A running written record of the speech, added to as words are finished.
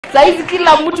Saizi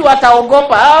kila mtu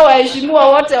ataogopa. Hao waheshimiwa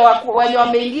wote wenye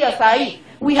wameingia saa hii,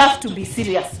 we have to be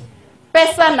serious.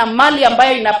 Pesa na mali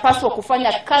ambayo inapaswa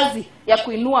kufanya kazi ya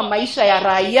kuinua maisha ya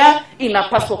raia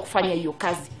inapaswa kufanya hiyo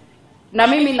kazi. Na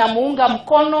mimi namuunga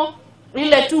mkono.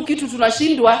 Ile tu kitu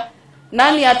tunashindwa,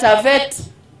 nani atavet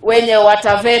wenye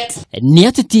watavet. Ni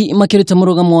Ateti makiruta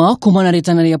murugamo wao kumana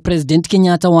ritana ria President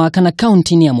Kenyatta wa kana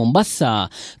county ya Mombasa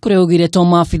kuria ugire to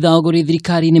maabithaa ogori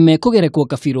thirikari-ini mekugerekwo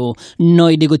kabiro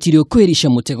no inde gutirio kwirisha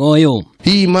mutego-ini.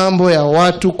 Hii mambo ya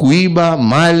watu kuiba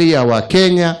mali ya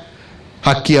Wakenya,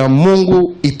 haki ya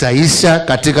Mungu itaisha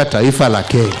katika taifa la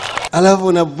Kenya. Alafu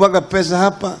unabwaga pesa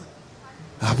hapa,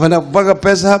 unabwaga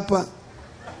pesa hapa,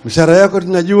 mshahara yako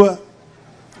tunajua.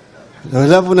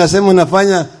 Alafu unasema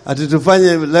unafanya ati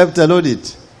tufanye lifestyle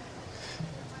audit.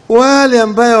 Wale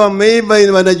ambao wameiba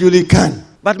wanajulikana.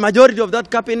 But majority of that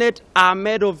cabinet are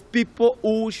made of people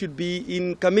who should be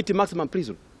in Kamiti maximum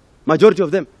prison. Majority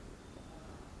of them.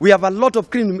 We have a lot of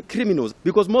criminals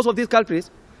because most of these culprits,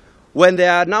 when they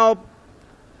are now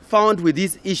found with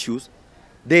these issues,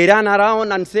 they run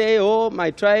around and say, oh,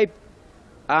 my tribe,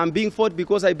 I'm being fought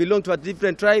because I belong to a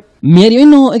different tribe. Mierio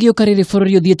ino egiokarire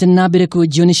forori uthiete na mbere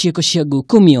kujione cieko cia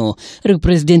gukumio. Riu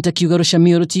president akiuga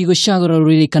rushamio rutigo shagora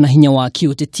ruririkana hinya wa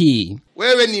kiuteti.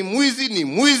 Wewe ni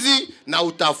mwizi na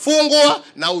utafungwa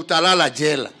na utalala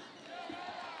jela.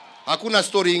 Hakuna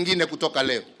story ingine kutoka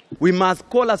leo. We must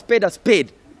call a spade a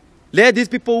spade. Let these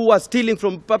people who are stealing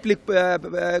from public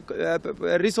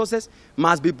resources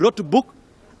must be brought to book,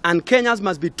 and Kenyans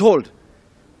must be told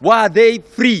why are they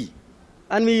free.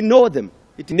 And we know them.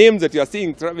 The names that you are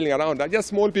seeing traveling around are just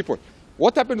small people.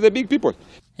 What happened to the big people?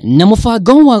 Na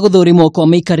mubango wa guthurimwo kwa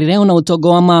meikarire ona utonga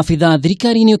wa maabithaa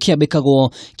thirikari-ini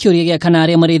ukiambikagwo kiuria gia kana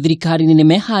aria mari thirikari-ini ni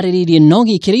mehaririirie no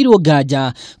gikirirwo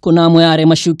nganja kuna amwe aria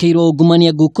macukeirwo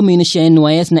ungumania ngukumo-ini cia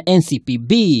NYS na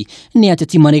NCPB ni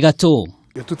Ateti marigato.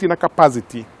 Tutina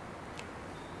capacity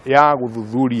ya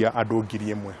guthuthuria andu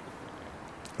 1,000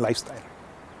 lifestyle.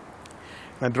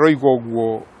 Na ndiroigwo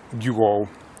guo ngiugo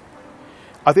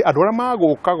ati andu aria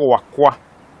maguka gwakwa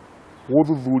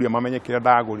guthuthuria mamenye kiria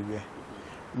ndagurire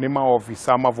ni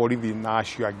maofisa mavorithi na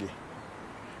acio angi.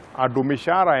 Andu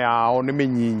mishara yao ni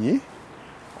minyinyi,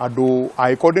 andu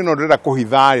aikodi no ndira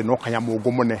kuhithari no kanyamu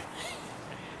ngumune.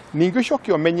 Ningi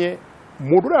coki omenye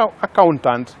mundu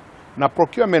accountant na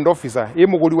procurement officer ye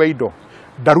muguri wa indo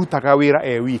darutaga wira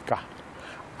wika,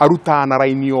 aruta na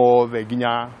raini yothe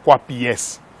nginya kwa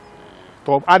PS.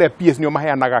 To aria PS nio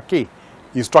maheanaga ki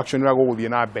instruction ya guguthie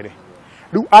na mbere.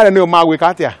 Riu aria nio magwika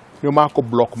atia, nio mako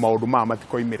block maundu ma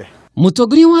matikoimire.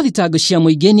 Mutongoria wa thitango cia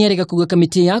muingi ni arega kuga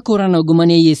kamiti ya kuhurana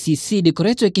ungumania EACC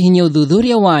ndikoretwo ikihinya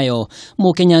uthuthuria wayo.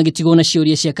 Mukenya agitigwo na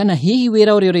ciuria cia kana hihi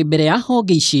wira uria uri mbere ya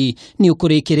honge ici ni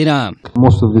ukurikirira.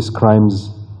 Most of these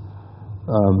crimes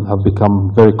have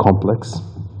become very complex,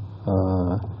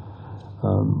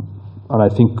 and I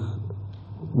think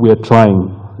we are trying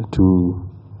to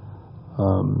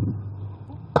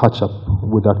catch up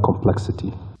with that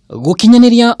complexity.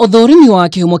 Gukinyaniria uthurimi wa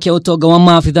kihumo kia utonga wa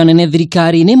maabithaa nene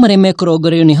thirikari-ini maria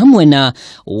mekurongorerio ni hamwe na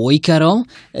uikaro,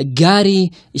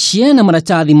 ngari, ciana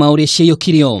maratathi ma uria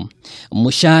ciiyukirio,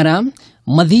 mushara,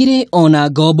 mathire ona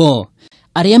ngombo.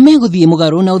 Aria meguthie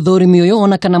mugaru na uthurimi uyu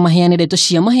ona kana maheane ndeto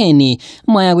cia maheni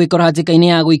maya gwikora hatikaini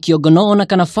ya gwikio ngono ona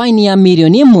kana faini ya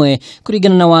milioni 1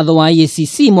 kuringana na watho wa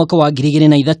EACC mwaka wa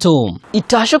 2003.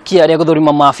 Itashokia aria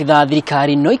guthurima maabithaa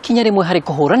thirikari no ikinya rimwe hari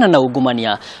kuhurana na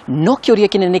ungumania no kiuria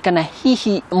kinene kana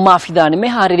hihi maabithaa ni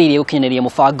mehaririirie gukinyeria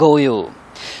mubango uyu.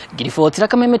 Ngiribotira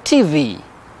Kameme TV,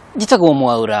 njitagwo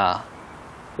Mwaura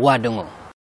wa Ndung'u.